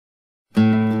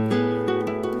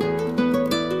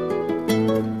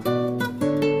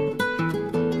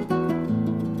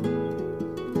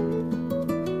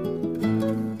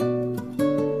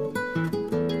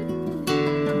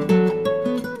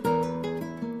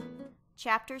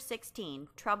Chapter 16,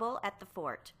 Trouble at the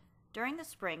Fort. During the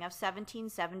spring of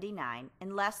 1779,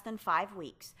 in less than 5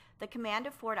 weeks, the command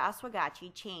of Fort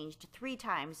Oswegatchie changed 3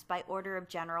 times by order of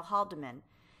General Haldeman.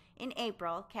 In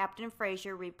April, Captain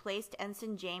Fraser replaced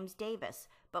Ensign James Davis,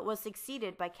 but was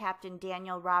succeeded by Captain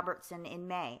Daniel Robertson in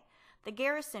May. The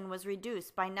garrison was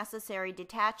reduced by necessary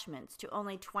detachments to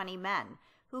only 20 men,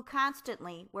 who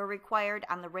constantly were required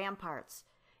on the ramparts.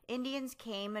 Indians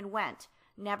came and went,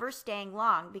 never staying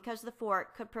long because the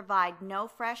fort could provide no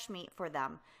fresh meat for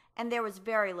them, and there was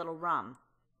very little rum.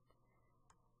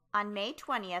 On May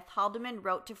 20th, Haldeman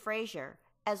wrote to Fraser,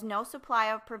 "As no supply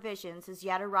of provisions is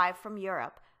yet arrived from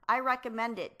Europe, I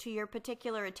recommend it to your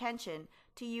particular attention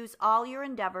to use all your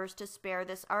endeavors to spare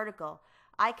this article.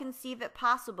 I conceive it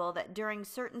possible that during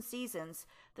certain seasons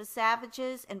the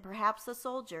savages and perhaps the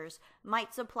soldiers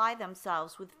might supply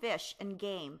themselves with fish and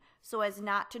game so as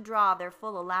not to draw their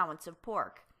full allowance of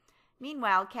pork."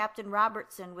 Meanwhile, Captain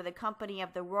Robertson, with a company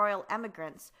of the Royal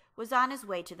Emigrants, was on his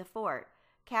way to the fort.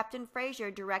 Captain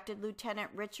Fraser directed Lieutenant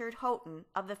Richard Houghton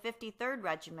of the 53rd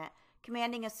Regiment,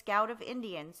 commanding a scout of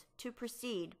Indians, to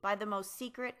proceed by the most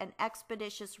secret and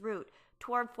expeditious route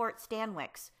toward Fort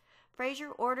Stanwix.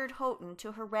 Fraser ordered Houghton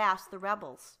to harass the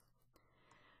rebels.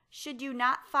 "Should you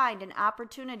not find an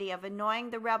opportunity of annoying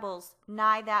the rebels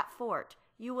nigh that fort,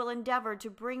 you will endeavor to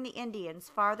bring the Indians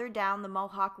farther down the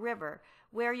Mohawk River,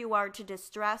 where you are to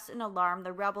distress and alarm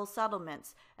the rebel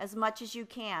settlements as much as you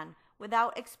can,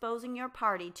 without exposing your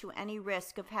party to any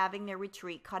risk of having their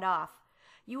retreat cut off.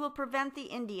 You will prevent the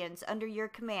Indians under your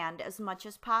command as much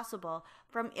as possible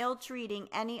from ill-treating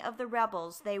any of the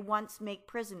rebels they once make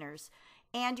prisoners,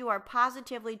 and you are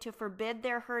positively to forbid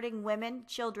their hurting women,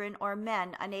 children, or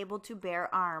men unable to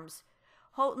bear arms."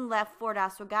 Houghton left Fort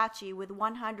Oswegatchie with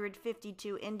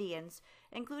 152 Indians,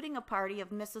 including a party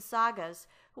of Mississaugas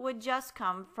who had just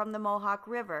come from the Mohawk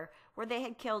River, where they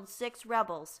had killed 6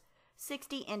 rebels,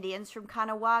 60 Indians from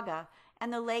Caughnawaga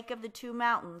and the Lake of the Two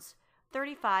Mountains,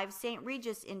 35 St.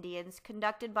 Regis Indians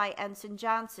conducted by Ensign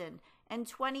Johnson, and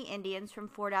 20 Indians from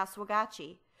Fort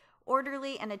Oswegatchie.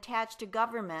 Orderly and attached to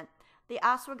government, the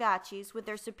Oswegatchies, with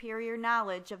their superior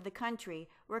knowledge of the country,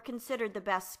 were considered the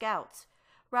best scouts.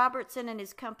 Robertson and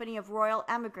his company of Royal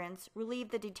Emigrants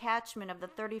relieved the detachment of the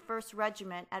 31st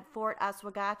Regiment at Fort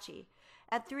Oswegatchie.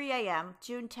 At 3 a.m.,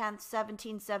 June 10,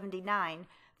 1779,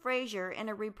 Fraser, in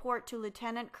a report to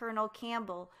Lieutenant Colonel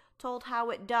Campbell, told how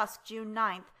at dusk, June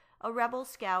 9th, a rebel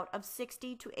scout of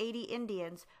 60 to 80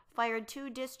 Indians fired 2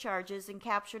 discharges and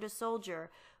captured a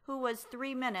soldier who was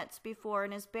 3 minutes before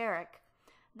in his barrack.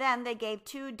 Then they gave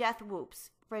 2 death whoops,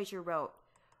 Fraser wrote.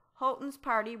 Houghton's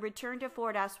party returned to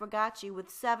Fort Oswegatchie with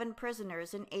 7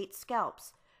 prisoners and 8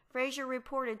 scalps. Fraser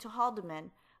reported to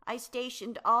Haldeman, "I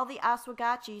stationed all the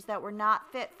Oswegatchies that were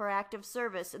not fit for active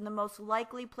service in the most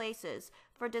likely places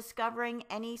for discovering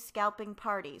any scalping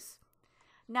parties."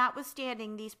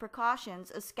 Notwithstanding these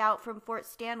precautions, a scout from Fort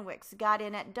Stanwix got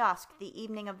in at dusk the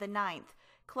evening of the 9th,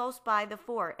 close by the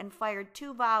fort, and fired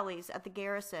 2 volleys at the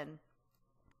garrison,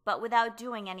 but without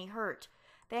doing any hurt.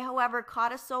 They, however,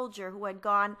 caught a soldier who had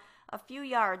gone a few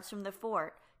yards from the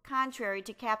fort, contrary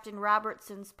to Captain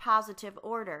Robertson's positive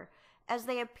order. As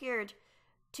they appeared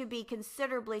to be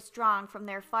considerably strong from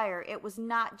their fire, it was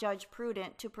not judged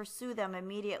prudent to pursue them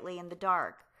immediately in the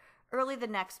dark. Early the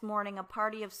next morning, a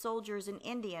party of soldiers and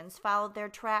Indians followed their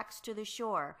tracks to the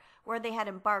shore, where they had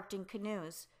embarked in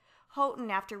canoes.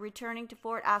 Houghton, after returning to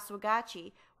Fort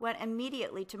Oswegatchie, went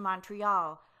immediately to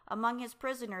Montreal. Among his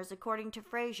prisoners, according to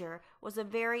Fraser, was a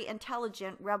very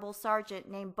intelligent rebel sergeant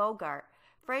named Bogart.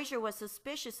 Fraser was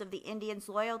suspicious of the Indians'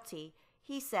 loyalty.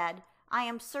 He said, "I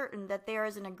am certain that there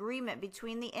is an agreement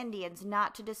between the Indians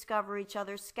not to discover each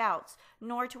other's scouts,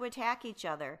 nor to attack each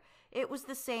other. It was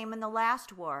the same in the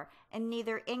last war, and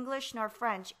neither English nor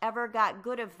French ever got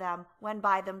good of them when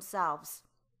by themselves."